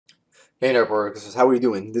Hey networkers, how are you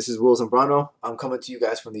doing? This is Will Zambrano. I'm coming to you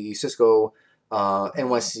guys from the Cisco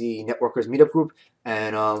NYC Networkers Meetup Group.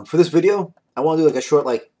 And for this video, I want to do like a short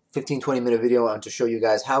 15-20 minute video on to show you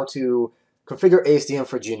guys how to configure ASDM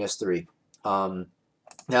for GNS3.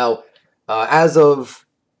 Now, as of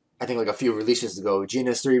I think like a few releases ago,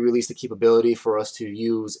 GNS3 released the capability for us to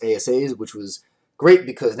use ASAs, which was great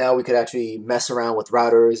because now we could actually mess around with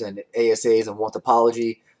routers and ASAs and one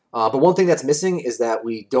topology. But one thing that's missing is that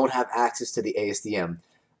we don't have access to the ASDM.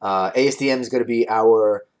 ASDM is going to be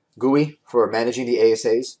our GUI for managing the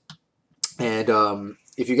ASAs. And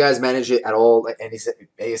if you guys manage it at all, any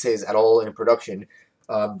ASAs at all in production,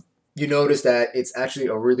 you notice that it's actually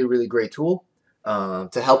a really, really great tool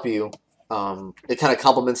to help you. It kind of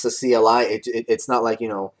complements the CLI. It's not like,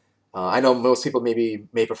 I know most people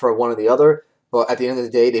may prefer one or the other, but at the end of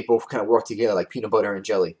the day, they both kind of work together like peanut butter and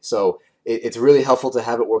jelly. So it's really helpful to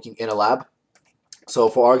have it working in a lab. So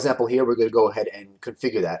for our example here, we're going to go ahead and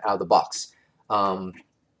configure that out of the box.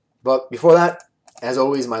 But before that, as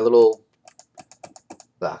always, my little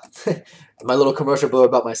commercial blur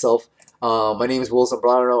about myself. My name is Will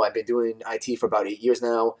Zambrano. I've been doing IT for about 8 years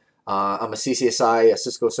now. I'm a CCSI, a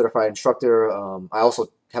Cisco certified instructor. I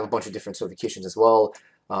also have a bunch of different certifications as well.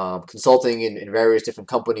 Consulting in various different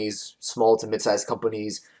companies, small to mid-sized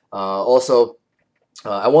companies.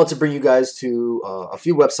 I want to bring you guys to a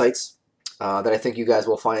few websites that I think you guys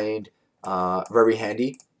will find very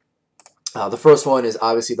handy. The first one is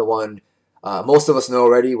obviously the one most of us know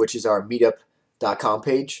already, which is our meetup.com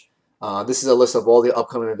page. This is a list of all the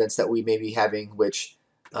upcoming events that we may be having, which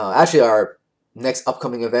actually our next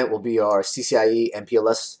upcoming event will be our CCIE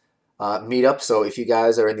MPLS meetup. So if you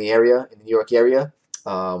guys are in the area, in the New York area,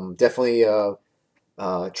 definitely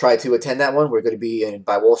try to attend that one. We're going to be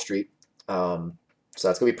by Wall Street. So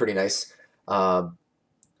that's going to be pretty nice.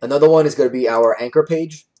 Another one is going to be our anchor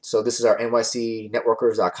page. So this is our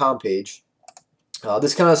nycnetworkers.com page.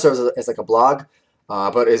 This kind of serves as like a blog,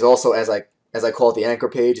 but is also as I call it the anchor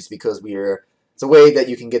page. It's because it's a way that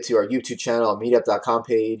you can get to our YouTube channel, meetup.com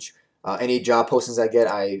page. Any job postings I get,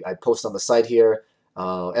 I post on the site here,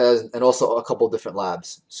 and also a couple different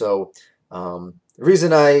labs. So the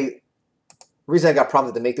reason I got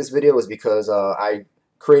prompted to make this video was because I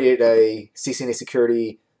created a CCNA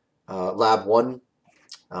Security Lab 1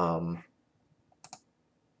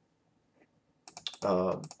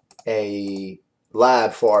 a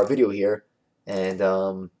lab for our video here, and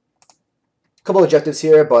a couple objectives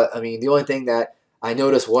here. But I mean, the only thing that I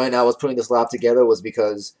noticed when I was putting this lab together was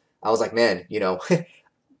because I was like, man,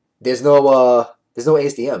 there's no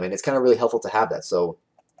ASDM, and it's kind of really helpful to have that. So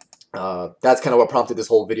that's kind of what prompted this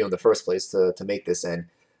whole video in the first place to make this. And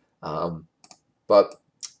but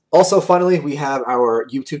also, finally, we have our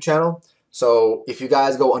YouTube channel. So if you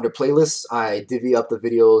guys go under playlists, I divvy up the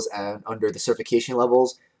videos and under the certification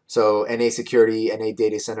levels. So NA security, NA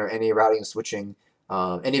data center, NA routing and switching,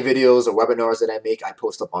 any videos or webinars that I make, I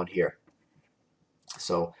post up on here.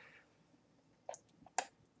 So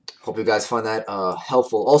hope you guys find that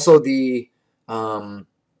helpful. Also,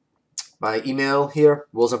 my email here,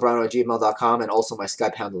 willzambrano@gmail.com, and also my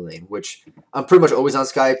Skype handle name, which I'm pretty much always on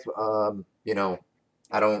Skype.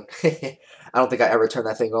 I don't I don't think I ever turn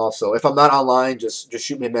that thing off. So if I'm not online, just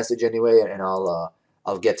shoot me a message anyway, and I'll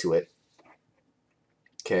get to it.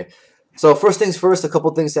 Okay. So first things first, a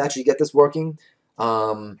couple things to actually get this working.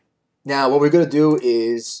 Now what we're gonna do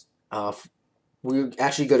is we're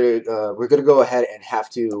gonna go ahead and have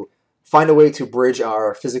to find a way to bridge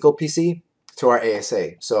our physical PC to our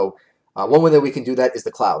ASA. So one way that we can do that is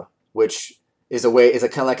the cloud, which is a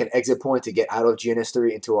kind of like an exit point to get out of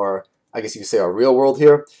GNS3 into our, I guess you could say, our real world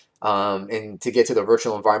here, and to get to the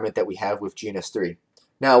virtual environment that we have with GNS3.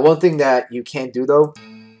 Now, one thing that you can't do though,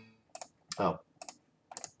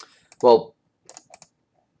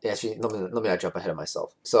 actually, let me not jump ahead of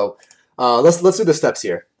myself. So let's do the steps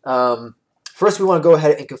here. First, we want to go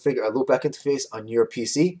ahead and configure a loopback interface on your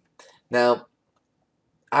PC. Now,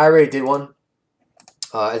 I already did one.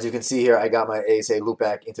 As you can see here, I got my ASA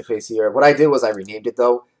loopback interface here. What I did was I renamed it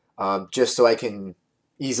though, just so I can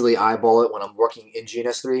easily eyeball it when I'm working in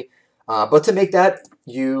GNS3. But to make that,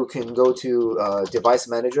 you can go to Device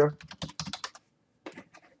Manager,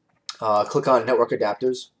 click on Network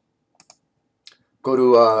Adapters, go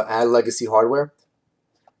to Add Legacy Hardware,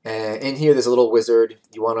 and in here there's a little wizard.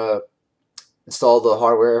 You want to install the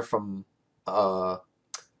hardware from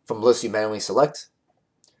list you manually select.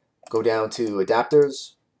 Go down to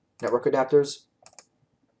Adapters, Network Adapters,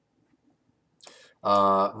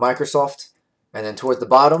 Microsoft, and then towards the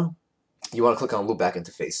bottom, you want to click on Loopback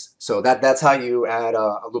Interface. So that's how you add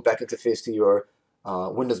a loopback interface to your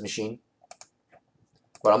Windows machine.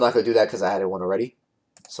 but I'm not going to do that because I added one already.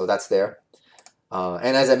 So that's there.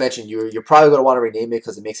 And as I mentioned, you're probably going to want to rename it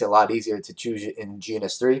because it makes it a lot easier to choose it in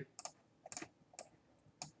GNS3.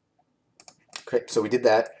 Okay, so we did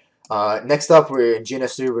that. Next up, we're in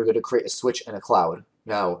GNS3. We're going to create a switch and a cloud.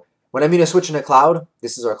 Now, when I mean a switch and a cloud,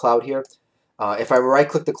 this is our cloud here. If I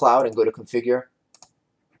right-click the cloud and go to Configure,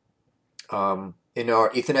 in our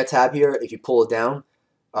Ethernet tab here, if you pull it down,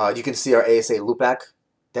 you can see our ASA loopback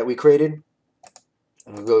that we created.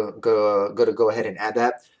 I'm going to go ahead and add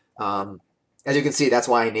that. As you can see, that's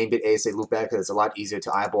why I named it ASA loopback, because it's a lot easier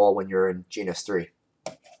to eyeball when you're in GNS3.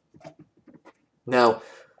 Now,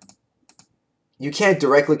 you can't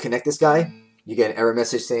directly connect this guy. You get an error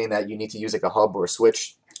message saying that you need to use like a hub or a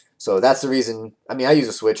switch. So that's the reason. I mean, I use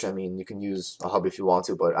a switch. I mean, you can use a hub if you want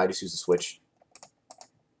to, but I just use a switch.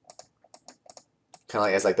 Kind of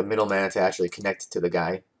like as like the middleman to actually connect to the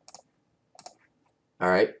guy. All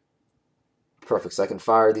right. Perfect. So I can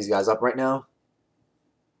fire these guys up right now.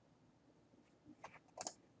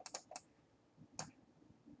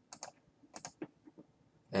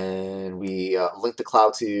 And we link the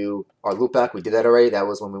cloud to our loopback. We did that already. That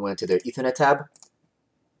was when we went to the Ethernet tab.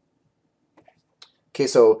 Okay,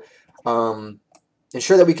 so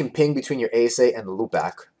ensure that we can ping between your ASA and the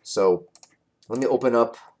loopback. So let me open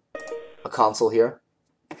up a console here.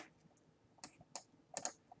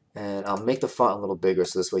 And I'll make the font a little bigger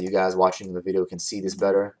so this way you guys watching the video can see this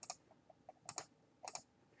better.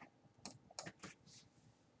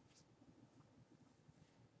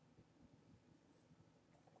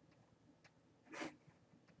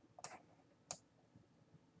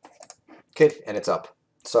 Okay, and it's up.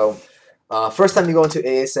 So first time you go into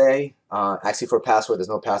ASA, actually for a password, there's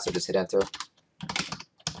no password, just hit enter.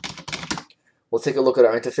 We'll take a look at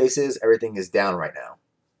our interfaces. Everything is down right now.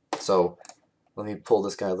 So let me pull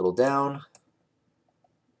this guy a little down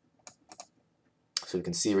so you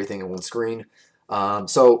can see everything in one screen.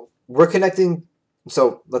 So we're connecting.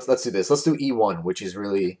 So let's do this. Let's do E1, which is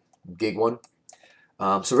really gig 1.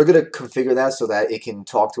 So we're going to configure that so that it can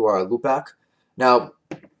talk to our loopback. Now,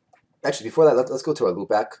 actually, before that, let's go to our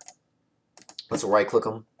loopback. Let's right-click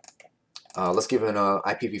them. Let's give it an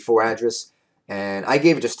IPv4 address. And I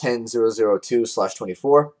gave it just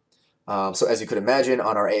 10.0.0.2/24. So as you could imagine,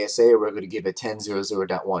 on our ASA, we're going to give it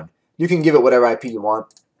 10.0.0.1. You can give it whatever IP you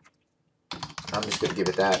want. I'm just going to give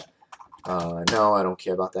it that. No, I don't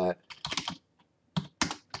care about that.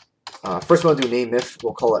 First, we'll do name if.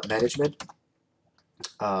 We'll call it management.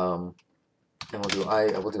 And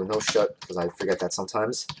we'll do no shut because I forget that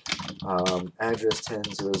sometimes. Address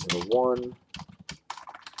 10.0.0.1.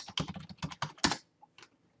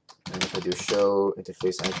 And if I do show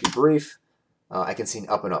interface IP brief, I can see an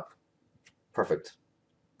up and up. Perfect.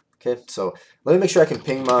 Okay, so let me make sure I can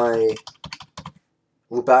ping my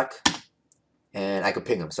loopback, and I can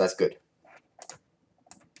ping them, so that's good.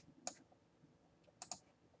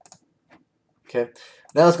 Okay,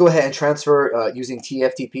 now let's go ahead and transfer using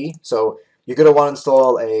TFTP. So you're going to want to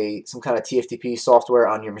install some kind of TFTP software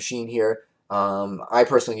on your machine here. I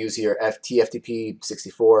personally use here TFTP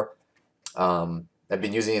 64. I've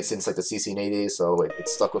been using it since like the CCNA days, so it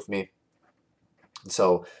stuck with me.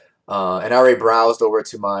 So, and I already browsed over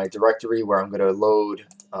to my directory where I'm going to load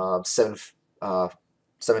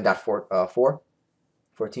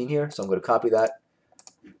 7.14 here. So I'm going to copy that.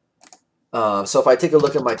 So if I take a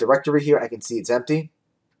look at my directory here, I can see it's empty.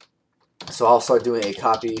 So I'll start doing a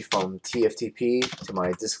copy from TFTP to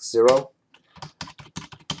my disk 0.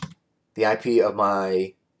 The IP of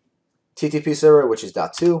my TTP server, which is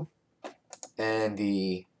 .2, and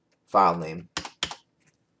the file name.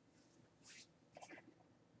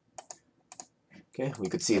 Okay, we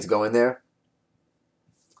could see it's going there.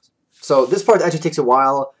 So this part actually takes a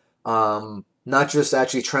while, not just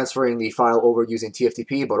actually transferring the file over using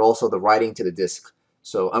TFTP, but also the writing to the disk.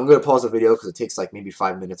 So I'm going to pause the video because it takes like maybe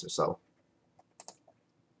 5 minutes or so.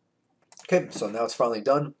 Okay, so now it's finally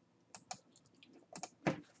done.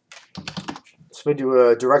 So we do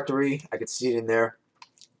a directory. I could see it in there.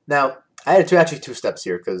 Now, I had actually two steps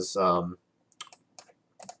here because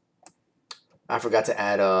I forgot to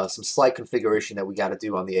add some slight configuration that we got to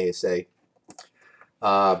do on the ASA.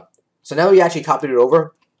 So now we actually copied it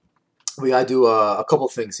over. We got to do a couple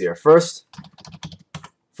things here. First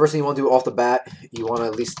thing you want to do off the bat, you want to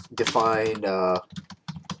at least define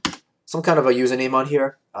some kind of a username on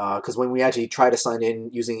here, because when we actually try to sign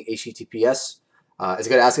in using HTTPS, it's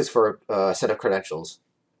going to ask us for a set of credentials.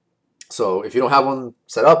 So if you don't have one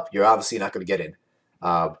set up, you're obviously not going to get in.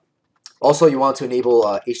 Also, you want to enable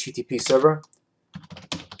HTTP server.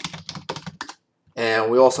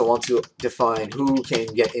 And we also want to define who can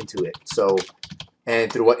get into it. So,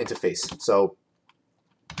 and through what interface. So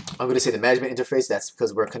I'm going to say the management interface. That's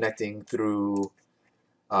because we're connecting through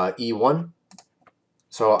E1.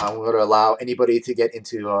 So I'm going to allow anybody to get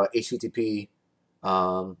into HTTP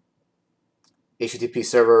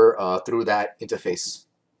server through that interface.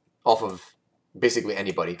 Off of basically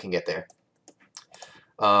anybody can get there.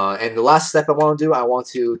 And the last step I want to do, I want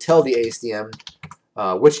to tell the ASDM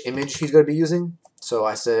which image he's going to be using. So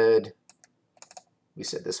we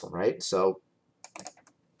said this one, right? So,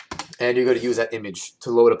 and you're going to use that image to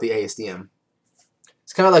load up the ASDM.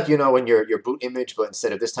 It's kind of like, you know, when your boot image, but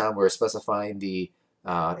instead of this time, we're specifying the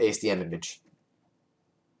ASDM image.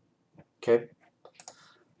 Okay.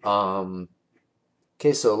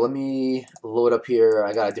 Okay, so let me load up here.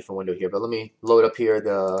 I got a different window here, but let me load up here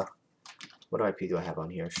the, what IP do I have on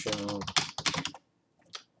here? Show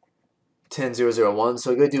 10.0.0.1. So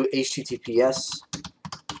we're going to do HTTPS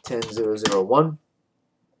 10.0.0.1.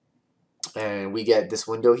 And we get this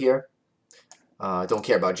window here. Don't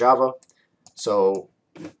care about Java. So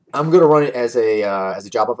I'm going to run it as a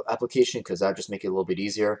Java application because that just make it a little bit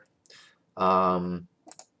easier. And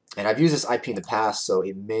I've used this IP in the past, so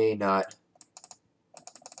it may not.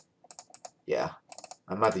 Yeah,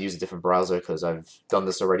 I might have to use a different browser because I've done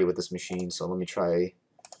this already with this machine. So let me try.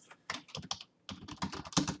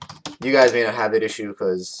 You guys may not have that issue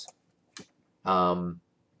because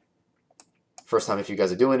first time if you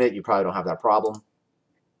guys are doing it, you probably don't have that problem.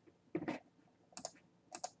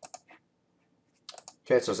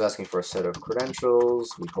 Okay, so it's asking for a set of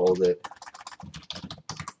credentials. We hold it.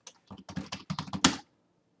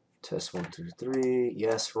 Test 1, 2, 3.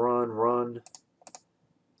 Yes, run.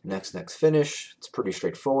 Next, finish. It's pretty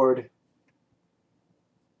straightforward.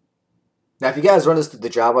 Now, if you guys run this through the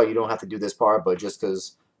Java, you don't have to do this part, but just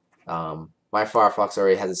because my Firefox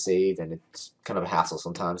already has it saved, and it's kind of a hassle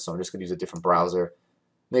sometimes, so I'm just going to use a different browser.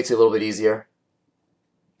 Makes it a little bit easier.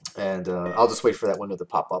 And I'll just wait for that window to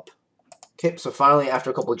pop up. Okay, so finally, after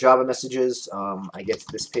a couple of Java messages, I get to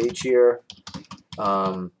this page here.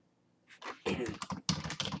 You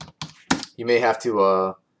may have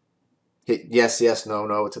to hit yes,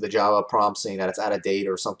 no to the Java prompt saying that it's out of date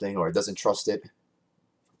or something, or it doesn't trust it.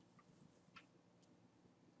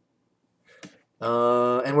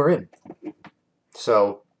 And we're in.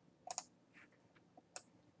 So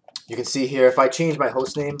you can see here, if I change my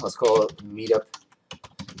host name, let's call it Meetup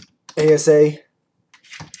ASA.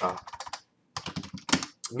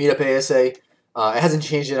 Meetup ASA. It hasn't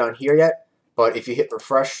changed it on here yet, but if you hit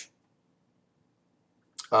refresh,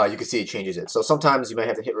 you can see it changes it. So sometimes you might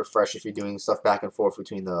have to hit refresh if you're doing stuff back and forth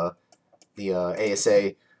between the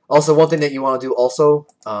ASA. Also, one thing that you want to do also,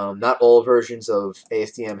 not all versions of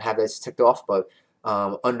ASDM have this ticked off, but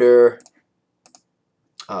under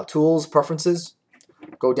Tools, Preferences,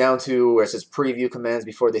 go down to where it says Preview Commands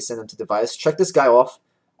before they send them to device. Check this guy off.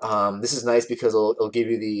 This is nice because it'll give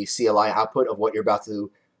you the CLI output of what you're about to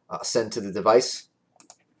send to the device.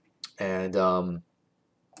 And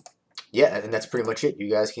yeah, and that's pretty much it. You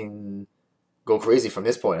guys can go crazy from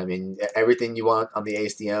this point. I mean, everything you want on the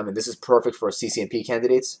ASDM, and this is perfect for CCNP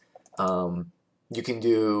candidates. You can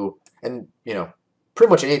do, and you know,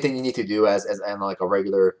 pretty much anything you need to do as like a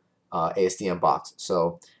regular ASDM box.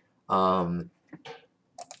 So, and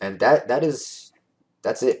that's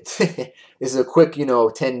it. This is a quick,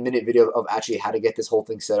 10-minute video of actually how to get this whole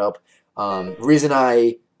thing set up. Reason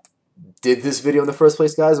I did this video in the first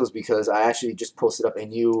place, guys, was because I actually just posted up a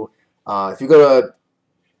new. If you go to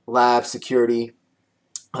Lab Security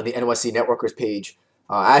on the NYC Networkers page,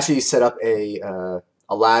 I actually set up a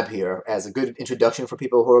lab here as a good introduction for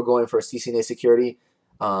people who are going for CCNA security.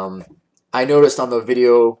 I noticed on the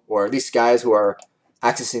video, or at least guys who are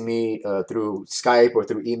accessing me through Skype or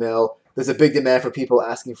through email, there's a big demand for people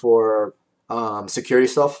asking for security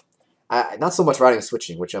stuff. Not so much routing and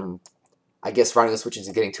switching, which I guess routing and switching is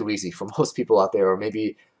getting too easy for most people out there, or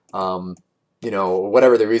maybe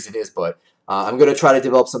whatever the reason is. But I'm going to try to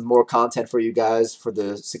develop some more content for you guys for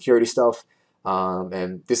the security stuff,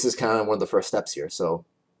 and this is kind of one of the first steps here. So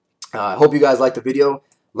I hope you guys liked the video.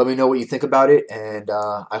 Let me know what you think about it, and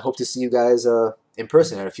I hope to see you guys in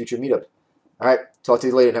person at a future meetup. All right, talk to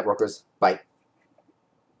you later, networkers. Bye.